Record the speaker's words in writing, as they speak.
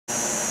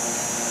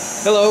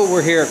Hello,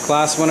 we're here at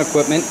Class 1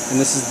 Equipment, and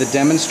this is the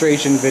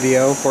demonstration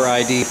video for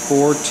ID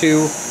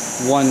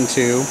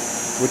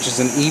 4212, which is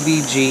an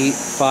EVG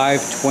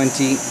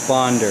 520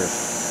 bonder.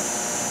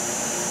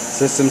 The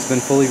system's been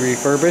fully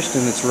refurbished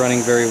and it's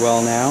running very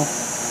well now.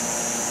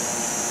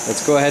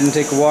 Let's go ahead and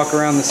take a walk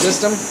around the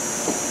system.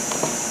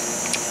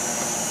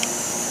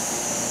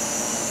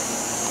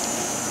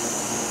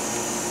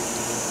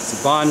 It's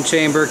a bond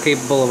chamber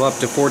capable of up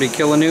to 40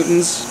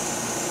 kilonewtons.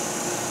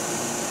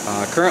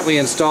 Currently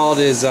installed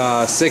is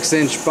a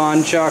 6-inch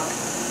bond chuck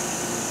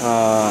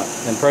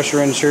and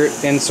pressure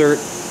insert.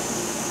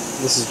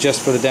 This is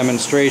just for the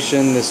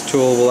demonstration. This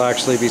tool will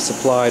actually be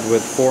supplied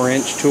with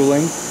 4-inch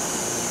tooling.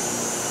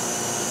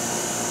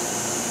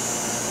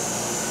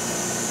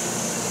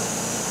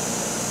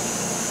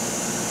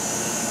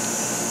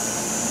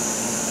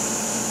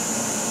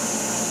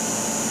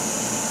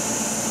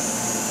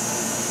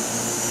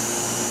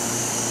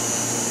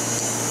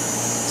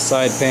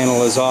 Side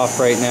panel is off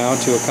right now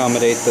to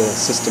accommodate the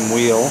system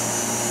wheel.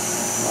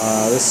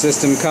 This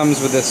system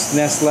comes with this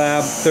Nest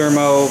Lab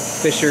Thermo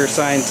Fisher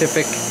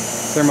Scientific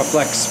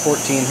Thermoflex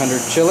 1400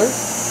 chiller.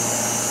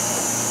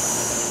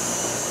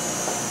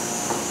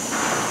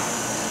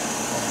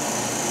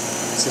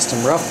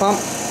 System rough pump.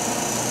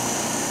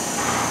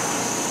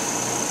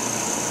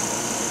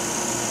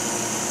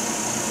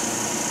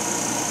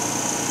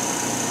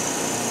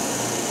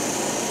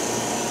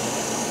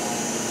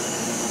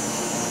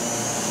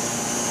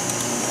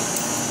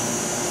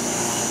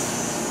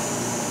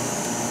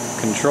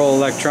 Control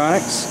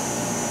electronics.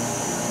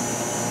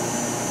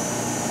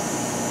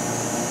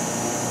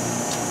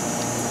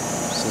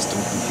 System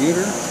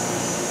computer.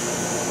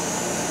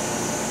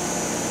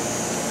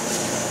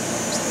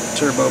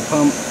 Turbo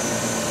pump.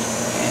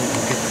 And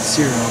we'll get the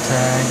serial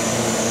tag.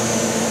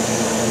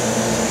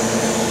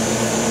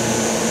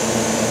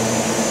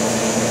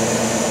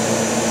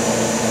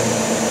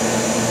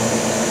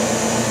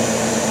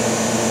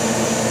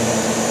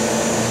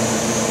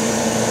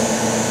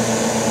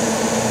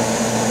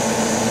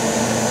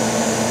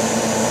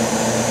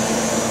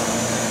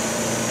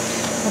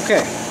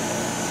 Okay.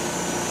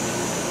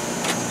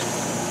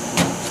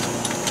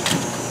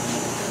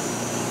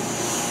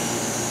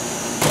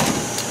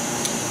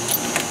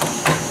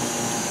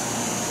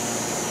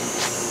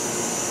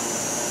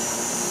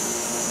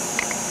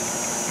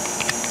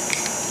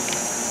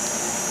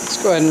 Let's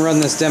go ahead and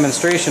run this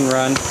demonstration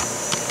run.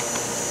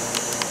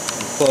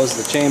 Close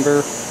the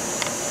chamber.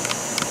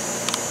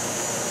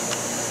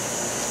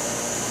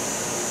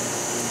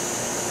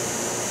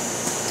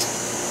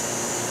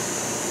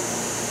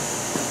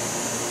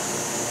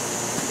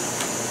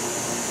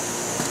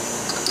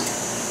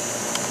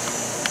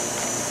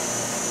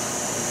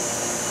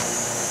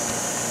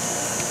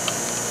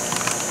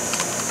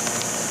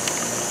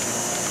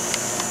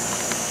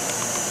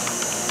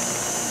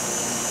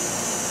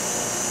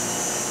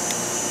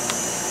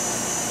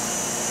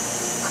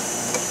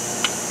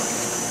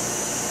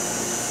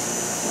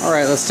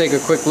 Alright, let's take a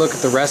quick look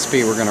at the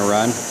recipe we're going to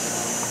run.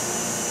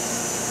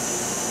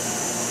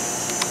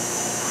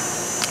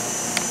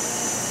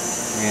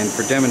 And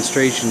for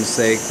demonstration's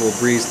sake, we'll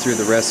breeze through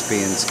the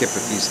recipe and skip a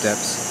few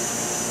steps.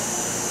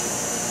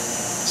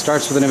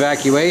 Starts with an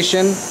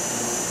evacuation,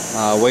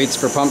 waits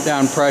for pump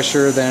down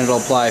pressure, then it'll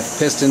apply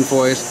piston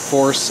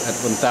force at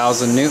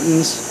 1000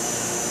 newtons,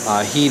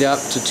 heat up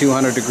to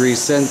 200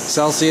 degrees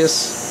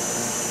Celsius.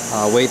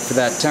 Wait for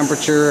that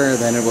temperature,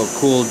 then it will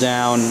cool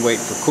down, wait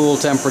for cool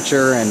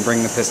temperature, and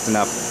bring the piston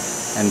up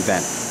and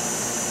vent.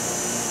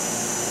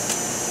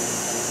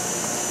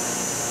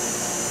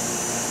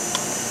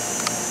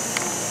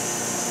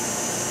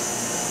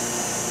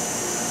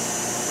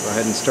 Go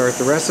ahead and start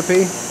the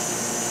recipe.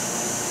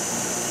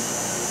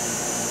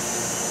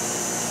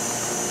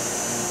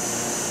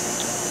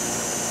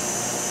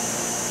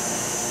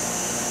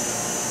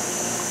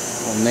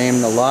 We'll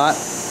name the lot.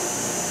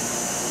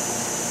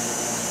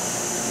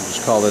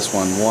 Just call this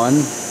one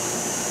 1.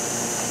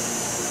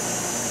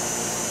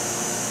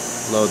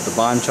 Load the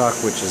bond chuck,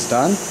 which is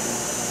done.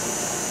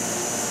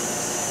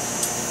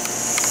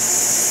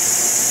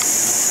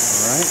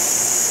 Alright.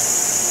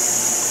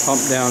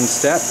 Pump down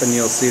step and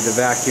you'll see the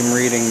vacuum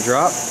reading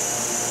drop.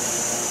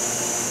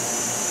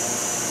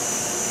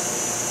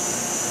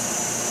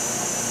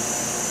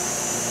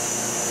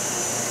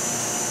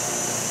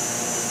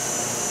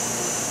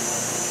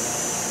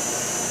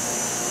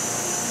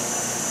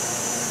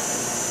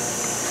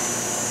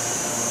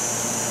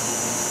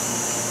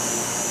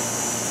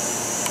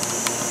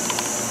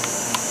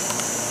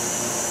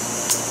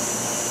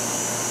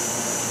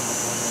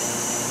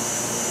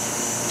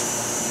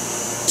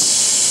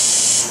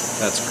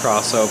 That's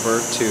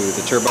crossover to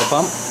the turbo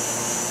pump.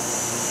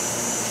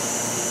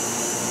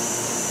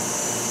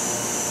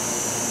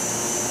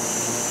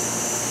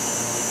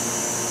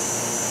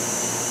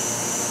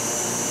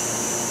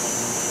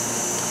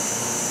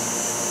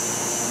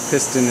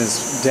 Piston is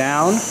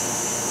down.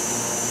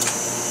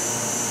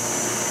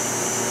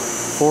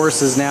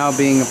 Force is now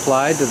being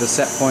applied to the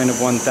set point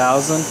of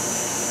 1000.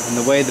 And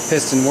the way the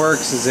piston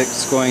works is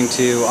it's going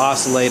to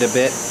oscillate a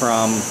bit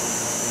from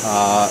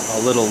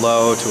a little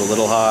low to a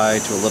little high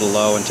to a little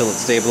low until it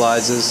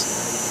stabilizes.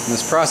 And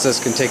this process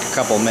can take a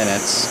couple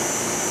minutes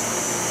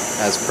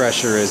as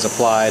pressure is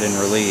applied and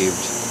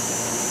relieved.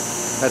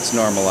 That's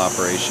normal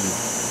operation.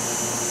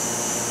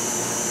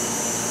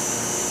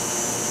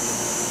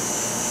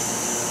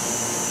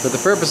 For the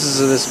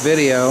purposes of this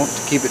video,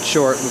 to keep it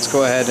short, let's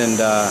go ahead and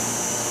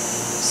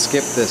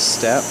skip this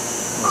step.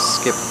 We'll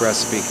skip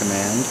recipe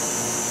command.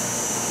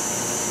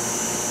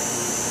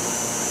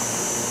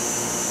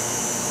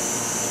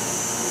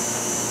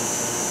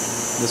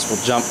 This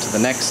will jump to the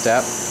next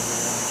step.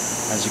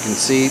 As you can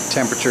see,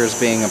 temperature is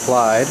being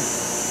applied,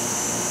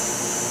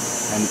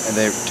 and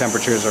the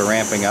temperatures are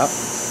ramping up.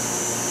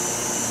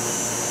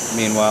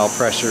 Meanwhile,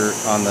 pressure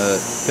on the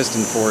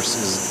piston force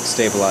is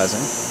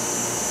stabilizing.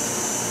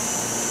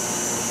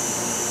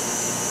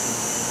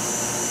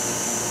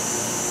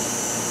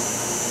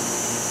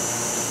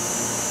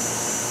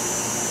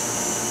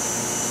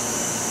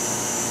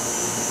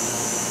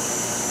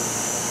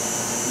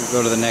 We'll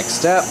go to the next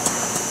step.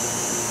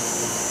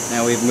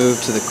 Now we've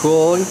moved to the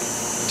cooling.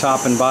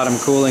 Top and bottom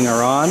cooling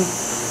are on.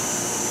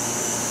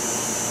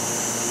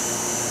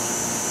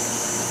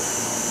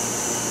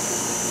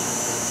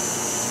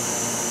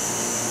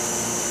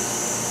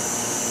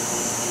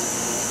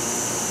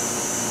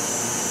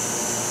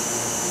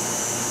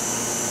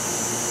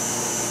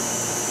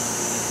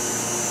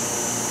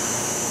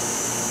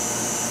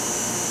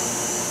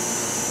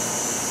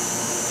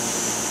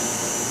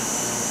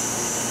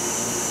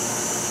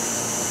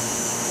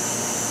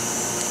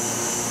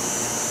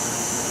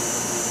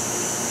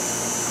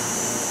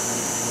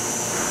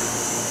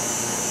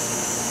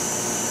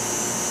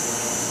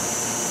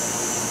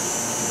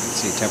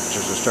 See,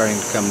 temperatures are starting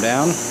to come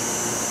down.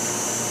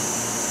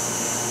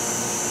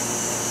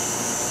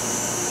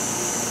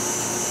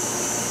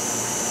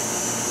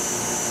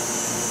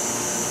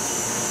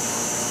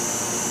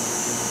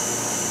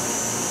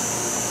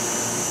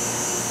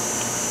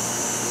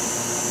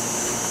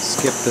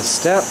 Skip this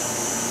step.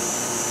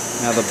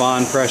 Now the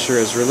bond pressure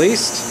is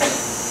released.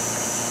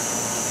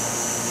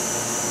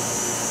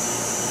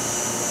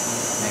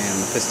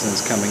 And the piston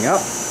is coming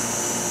up.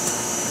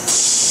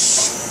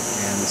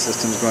 The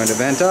system's going to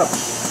vent up.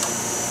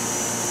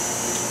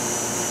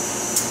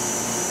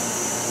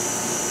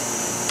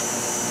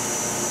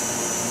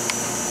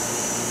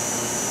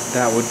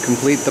 That would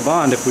complete the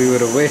bond if we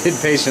would have waited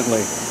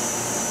patiently.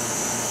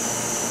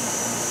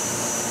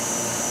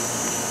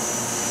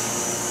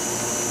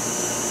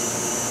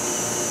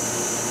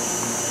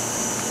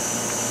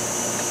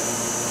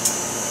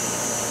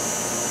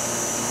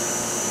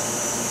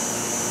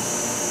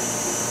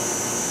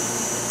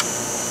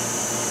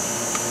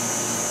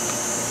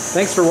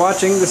 Thanks for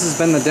watching. This has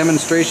been the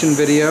demonstration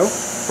video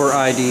for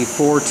ID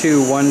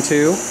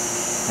 4212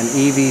 and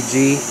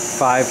EVG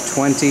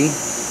 520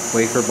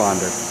 Wafer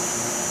Bonder.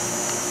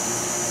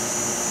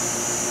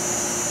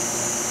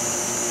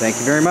 Thank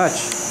you very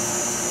much.